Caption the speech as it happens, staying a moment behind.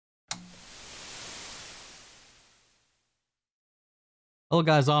Hello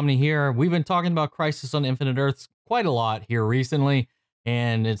guys, Omni here. We've been talking about Crisis on Infinite Earths quite a lot here recently,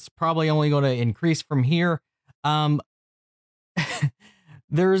 and it's probably only going to increase from here.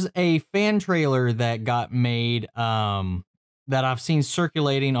 There's a fan trailer that got made that I've seen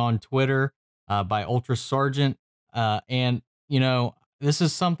circulating on Twitter by UltraSargent. And, you know, this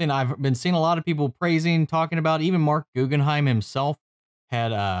is something I've been seeing a lot of people praising, talking about. Even Mark Guggenheim himself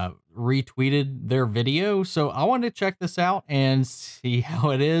had retweeted their video. So I wanted to check this out and see how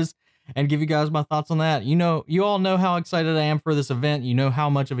it is and give you guys my thoughts on that. You know, you all know how excited I am for this event. You know how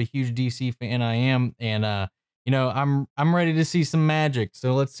much of a huge DC fan I am. And, you know, I'm ready to see some magic.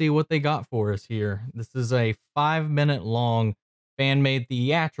 So let's see what they got for us here. This is a 5-minute long fan-made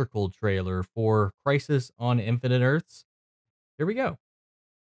theatrical trailer for Crisis on Infinite Earths. Here we go.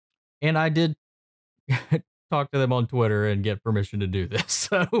 And I did talk to them on Twitter and get permission to do this.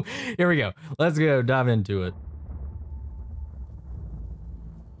 So here we go. Let's go dive into it.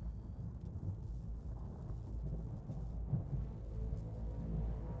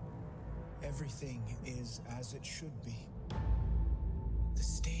 Everything is as it should be. The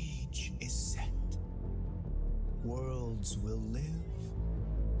stage is set. Worlds will live.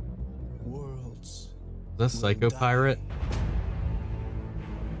 Worlds. The Psycho Pirate.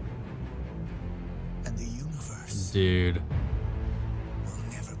 And the universe, dude, will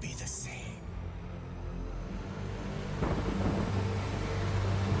never be the same.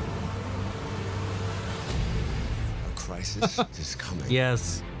 A crisis is coming.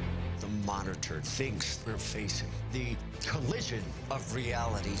 Yes. The monitored things we're facing. The collision of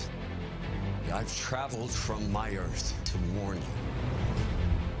realities. I've traveled from my Earth to warn you.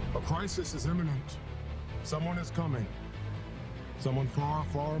 A crisis is imminent. Someone is coming. Someone far,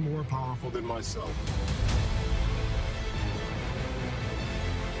 far more powerful than myself.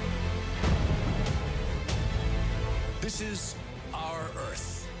 This is our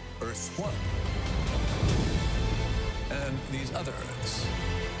Earth, Earth 1. And these other Earths,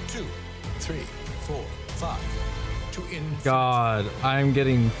 2, 3, 4, 5, to infinity. God, I'm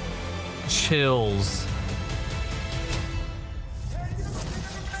getting chills.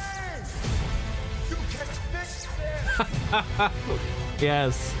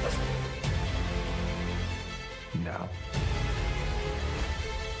 Yes. No.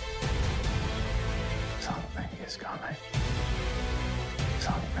 Something is coming.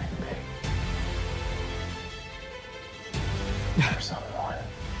 Something big. For someone.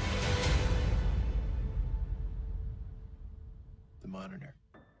 The monitor.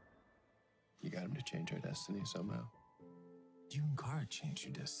 You got him to change our destiny somehow. You and Kara changed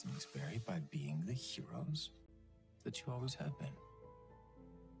your destinies, Barry, by being the heroes that you always have been.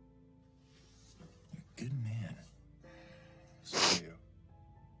 You're a good man. So are you.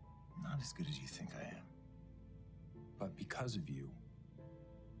 Not as good as you think I am. But because of you,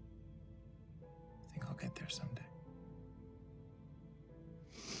 I think I'll get there someday.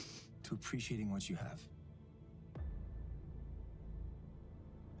 To appreciating what you have.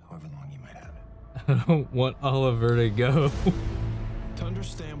 However long you might have it. I don't want Oliver to go. To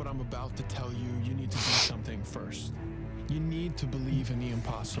understand what I'm about to tell you, you need to do something first. You need to believe in the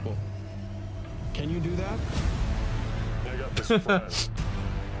impossible. Can you do that? I got this friend.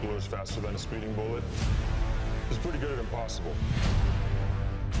 Blows faster than a speeding bullet. He's pretty good at impossible.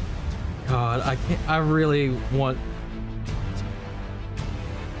 God, I can't. I really want.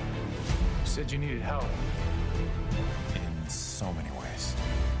 You said you needed help. In so many ways.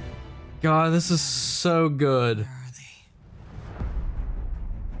 God, this is so good.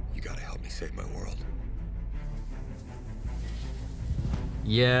 You gotta help me save my world.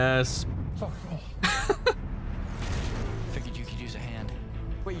 Yes. Figured you could use a hand.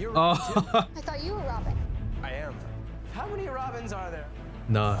 Wait, you're Oh. I thought you were Robin. I am. How many Robins are there?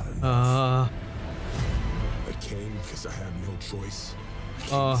 No. I came because I have no choice. I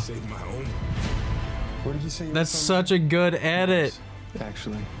can't save my own. Where did you say you That's were from? such a good edit.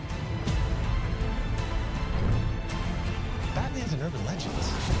 Actually. Batman's an urban legend.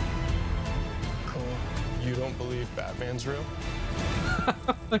 Cool. You don't believe Batman's real?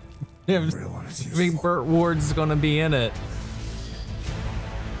 I think Burt Ward's gonna be in it.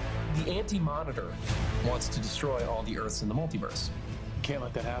 The Anti-Monitor wants to destroy all the Earths in the multiverse. Can't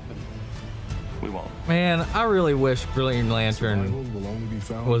let that happen. We won't. Man, I really wish Green Lantern Survival will only be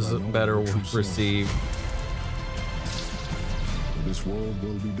found was by knowing better the true self. received. This world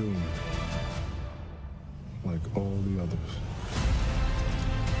will be doomed. Like all the others.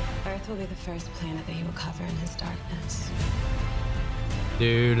 Earth will be the first planet that he will cover in his darkness.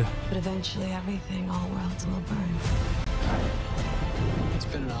 Dude. But eventually everything, all worlds will burn. It's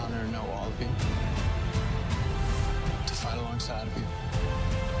been an honor to know all of you. To fight alongside of you.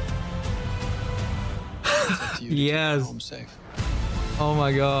 It's up to you to keep Yes. our home safe. Oh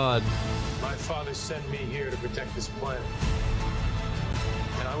my God. My father sent me here to protect this planet.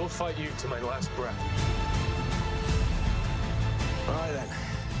 And I will fight you to my last breath. All right, then.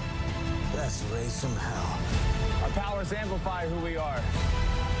 Let's raise some hell. Our powers amplify who we are.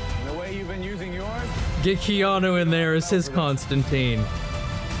 And the way you've been using yours. Get Keanu in there as his Constantine.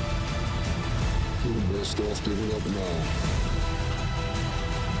 You're best off giving up now.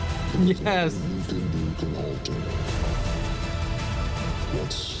 Yes. You can do can alter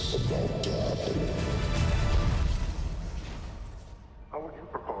what's about to happen. How would you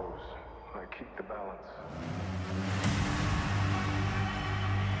propose I keep the balance?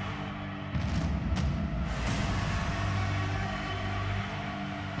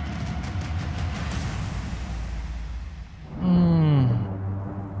 I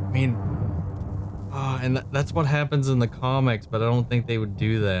mean, and that's what happens in the comics, but I don't think they would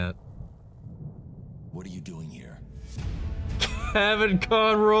do that. What are you doing here? Kevin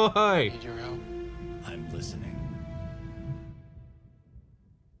Conroy. Need your help? I'm listening.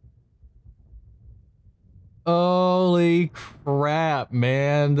 Holy crap,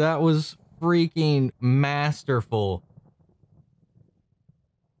 man. That was freaking masterful.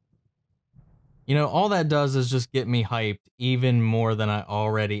 You know, all that does is just get me hyped even more than I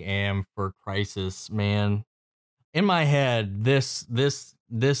already am for Crisis, man. In my head, this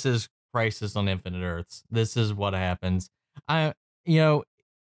is Crisis on Infinite Earths. This is what happens. You know,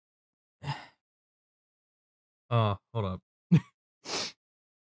 oh, hold up.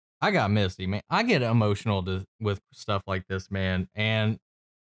 I got misty, man. I get emotional with stuff like this, man. And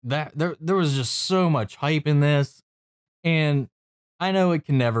that there was just so much hype in this. And I know it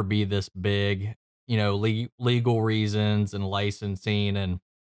can never be this big, you know, legal reasons and licensing and,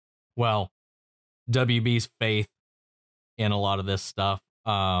 well, WB's faith in a lot of this stuff.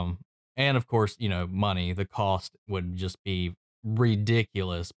 And of course, you know, money, the cost would just be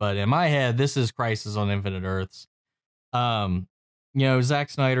ridiculous. But in my head, this is Crisis on Infinite Earths. You know, Zack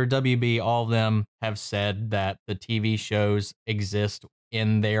Snyder, WB, all of them have said that the TV shows exist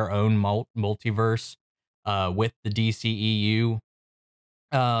in their own multiverse with the DCEU.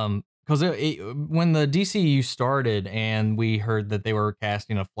 Because when the DCEU started and we heard that they were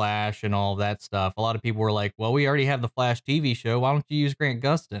casting a Flash and all that stuff, a lot of people were like, well, we already have the Flash TV show. Why don't you use Grant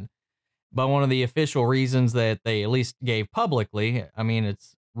Gustin? But one of the official reasons that they at least gave publicly, I mean,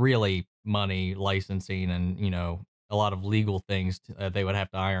 it's really money, licensing, and, you know, a lot of legal things they would have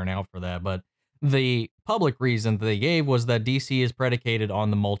to iron out for that. But the public reason that they gave was that DC is predicated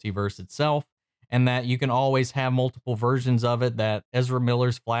on the multiverse itself, and that you can always have multiple versions of it, that Ezra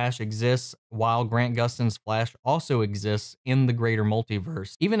Miller's Flash exists while Grant Gustin's Flash also exists in the greater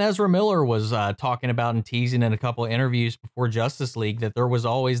multiverse. Even Ezra Miller was talking about and teasing in a couple of interviews before Justice League that there was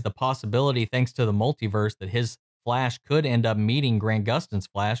always the possibility, thanks to the multiverse, that his Flash could end up meeting Grant Gustin's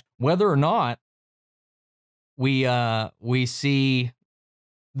Flash. Whether or not we see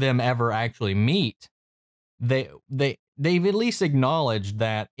them ever actually meet, they've at least acknowledged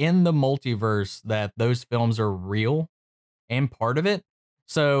that in the multiverse that those films are real and part of it.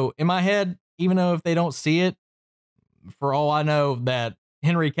 So in my head, even though if they don't see it, for all I know, that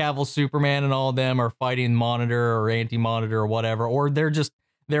Henry Cavill's Superman and all of them are fighting Monitor or Anti-Monitor or whatever, or their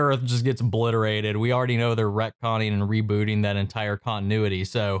Earth just gets obliterated. We already know they're retconning and rebooting that entire continuity.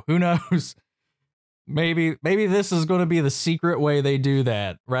 So who knows? Maybe this is going to be the secret way they do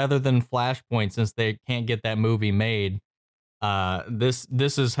that, rather than Flashpoint, since they can't get that movie made. This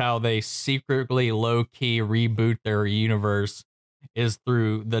is how they secretly low-key reboot their universe, is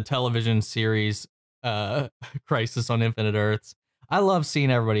through the television series Crisis on Infinite Earths. I love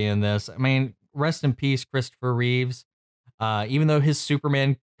seeing everybody in this. I mean, rest in peace, Christopher Reeves. Even though his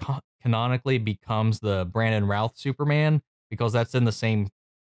Superman canonically becomes the Brandon Routh Superman, because that's in the same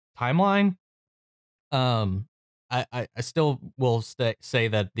timeline, I still will say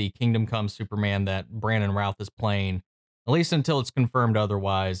that the Kingdom Come Superman that Brandon Routh is playing, at least until it's confirmed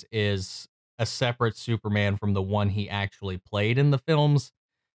otherwise, is a separate Superman from the one he actually played in the films.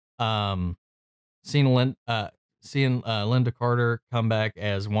 Seeing Linda Carter come back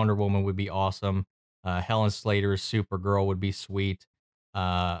as Wonder Woman would be awesome. Helen Slater's Supergirl would be sweet.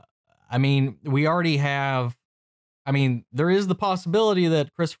 I mean, we already have. I mean, there is the possibility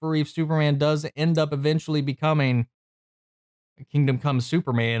that Christopher Reeve's Superman does end up eventually becoming Kingdom Come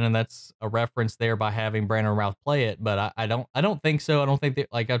Superman, and that's a reference there by having Brandon Routh play it. But I don't think so. I don't think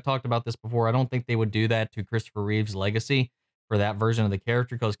like I've talked about this before. I don't think they would do that to Christopher Reeve's legacy for that version of the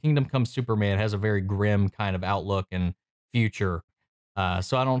character, because Kingdom Come Superman has a very grim kind of outlook and future.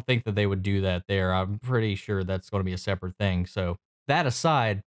 So I don't think that they would do that there. I'm pretty sure that's going to be a separate thing. So that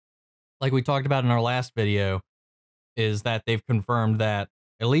aside, like we talked about in our last video, is that they've confirmed that,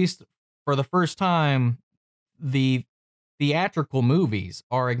 at least for the first time, the theatrical movies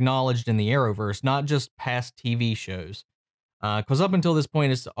are acknowledged in the Arrowverse, not just past TV shows. Because up until this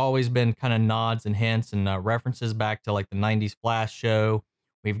point, it's always been kind of nods and hints and references back to like the 90s Flash show.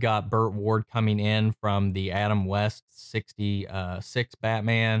 We've got Burt Ward coming in from the Adam West 66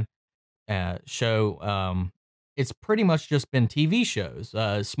 Batman show. It's pretty much just been TV shows.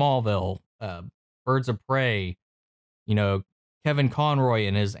 Smallville, Birds of Prey, you know, Kevin Conroy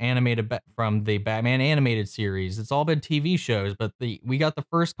and his animated from the Batman animated series. It's all been TV shows, but we got the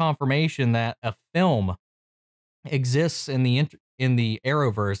first confirmation that a film exists in the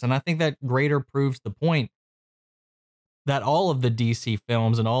Arrowverse, and I think that greater proves the point that all of the DC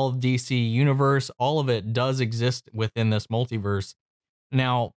films and all of DC universe, all of it does exist within this multiverse.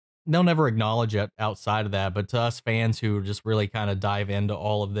 Now, they'll never acknowledge it outside of that, but to us fans who just really kind of dive into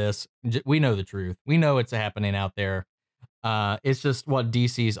all of this, we know the truth. We know it's happening out there. It's just what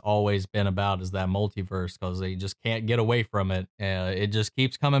DC's always been about, is that multiverse, because they just can't get away from it. It just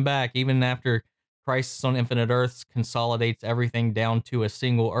keeps coming back, even after Crisis on Infinite Earths consolidates everything down to a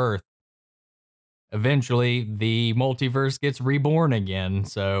single Earth. Eventually, the multiverse gets reborn again.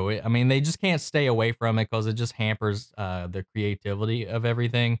 So, I mean, they just can't stay away from it because it just hampers the creativity of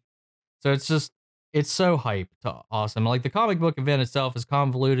everything. So it's so hype to awesome. Like, the comic book event itself is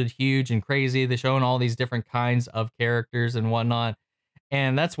convoluted, huge, and crazy. They're showing all these different kinds of characters and whatnot.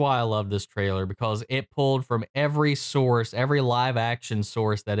 And that's why I love this trailer, because it pulled from every source, every live action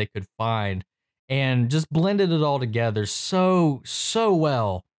source that it could find, and just blended it all together so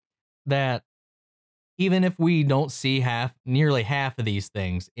well that even if we don't see nearly half of these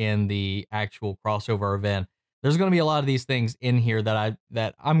things in the actual crossover event, there's going to be a lot of these things in here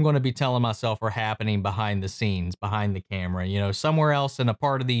that I'm going to be telling myself are happening behind the scenes, behind the camera, you know, somewhere else in a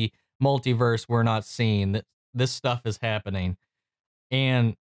part of the multiverse we're not seeing. That this stuff is happening.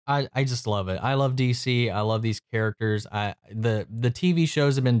 And I just love it. I love DC. I love these characters. The TV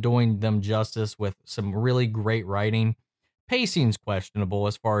shows have been doing them justice with some really great writing. Pacing's questionable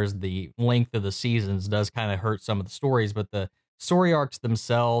as far as the length of the seasons does kind of hurt some of the stories, but the story arcs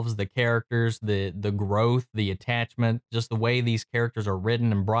themselves, the characters, the growth, the attachment, just the way these characters are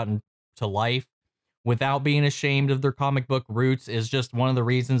written and brought to life without being ashamed of their comic book roots is just one of the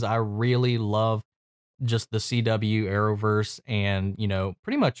reasons I really love just the CW Arrowverse, and, you know,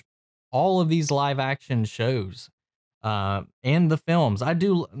 pretty much all of these live action shows and the films. I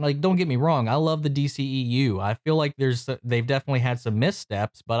do, like, don't get me wrong, I love the DCEU. I feel like they've definitely had some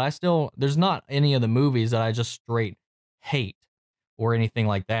missteps, but there's not any of the movies that I just straight hate or anything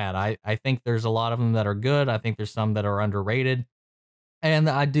like that. I think there's a lot of them that are good. I think there's some that are underrated, and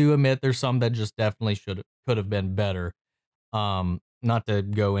I do admit there's some that just definitely could have been better. Not to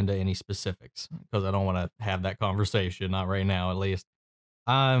go into any specifics, because I don't want to have that conversation, not right now at least.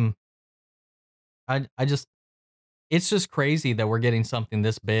 I just, it's just crazy that we're getting something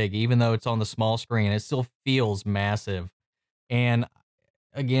this big, even though it's on the small screen. It still feels massive. And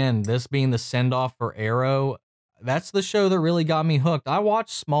again, this being the send off for Arrow, that's the show that really got me hooked. I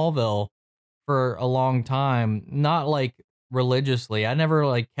watched Smallville for a long time, not like religiously. I never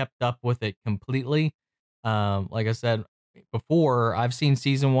like kept up with it completely. Like I said before, I've seen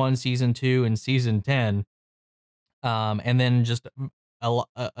season 1, season 2, and season 10. And then just a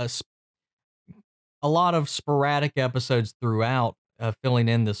lot of sporadic episodes throughout, filling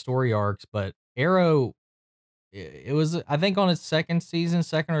in the story arcs. But Arrow, it was, I think, on its second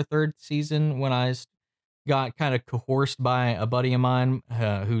or third season when I got kind of coerced by a buddy of mine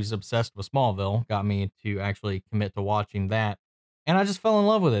who's obsessed with Smallville, got me to actually commit to watching that. And I just fell in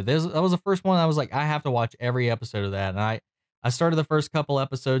love with it. That was the first one I was like, I have to watch every episode of that. And I started the first couple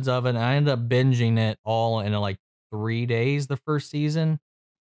episodes of it, and I ended up binging it all in like 3 days, the first season.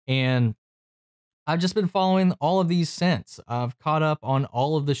 And I've just been following all of these since. I've caught up on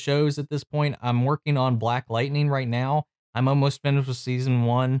all of the shows at this point. I'm working on Black Lightning right now. I'm almost finished with season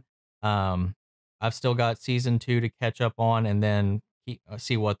 1. I've still got season 2 to catch up on, and then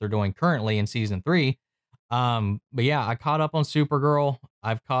see what they're doing currently in season 3. But yeah, I caught up on Supergirl.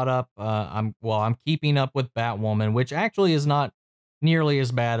 I've caught up. I'm keeping up with Batwoman, which actually is not nearly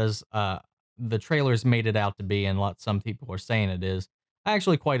as bad as the trailers made it out to be, and some people are saying it is. I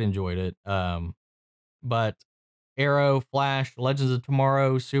actually quite enjoyed it. But Arrow, Flash, Legends of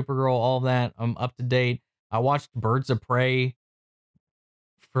Tomorrow, Supergirl, all of that, I'm up to date. I watched Birds of Prey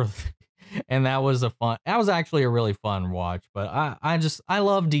and that was actually a really fun watch. But I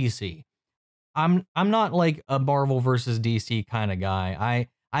love DC. I'm not like a Marvel versus DC kind of guy.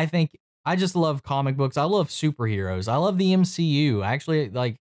 I think I just love comic books. I love superheroes. I love the MCU. Actually,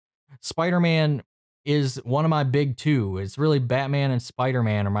 like Spider-Man is one of my big two. It's really Batman and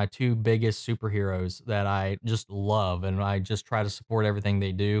Spider-Man are my two biggest superheroes that I just love, and I just try to support everything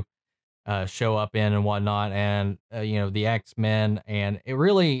they do, show up in and whatnot. And you know, the X-Men, and it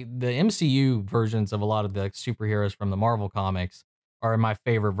really, the MCU versions of a lot of the superheroes from the Marvel comics are my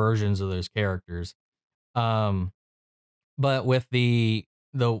favorite versions of those characters. Um, but with the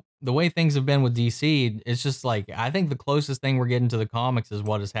way things have been with DC, it's just like, I think the closest thing we're getting to the comics is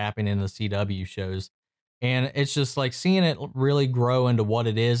what is happening in the CW shows. And it's just like seeing it really grow into what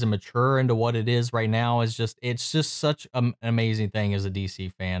it is and mature into what it is right now is just, it's just such an amazing thing as a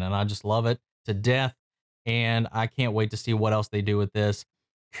DC fan. And I just love it to death. And I can't wait to see what else they do with this.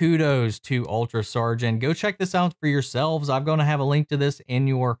 Kudos to UltraSargent. Go check this out for yourselves. I'm going to have a link to this in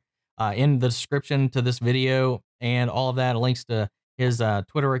in the description to this video, and all of that, links to his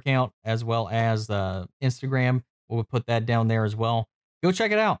Twitter account as well as Instagram. We'll put that down there as well. Go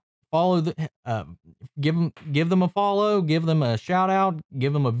check it out. Follow give them a follow, give them a shout out,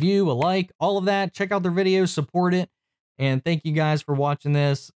 give them a view, a like, all of that. Check out their videos, support it, and thank you guys for watching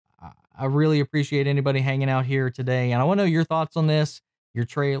this. I really appreciate anybody hanging out here today, and I want to know your thoughts on this.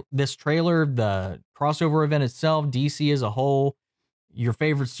 This trailer, the crossover event itself, DC as a whole, your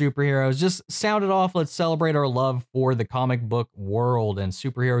favorite superheroes. Just sound it off. Let's celebrate our love for the comic book world and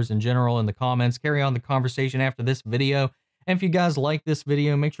superheroes in general in the comments. Carry on the conversation after this video. And if you guys like this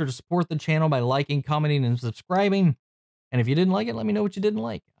video, make sure to support the channel by liking, commenting, and subscribing. And if you didn't like it, let me know what you didn't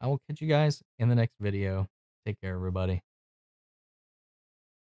like. I will catch you guys in the next video. Take care, everybody.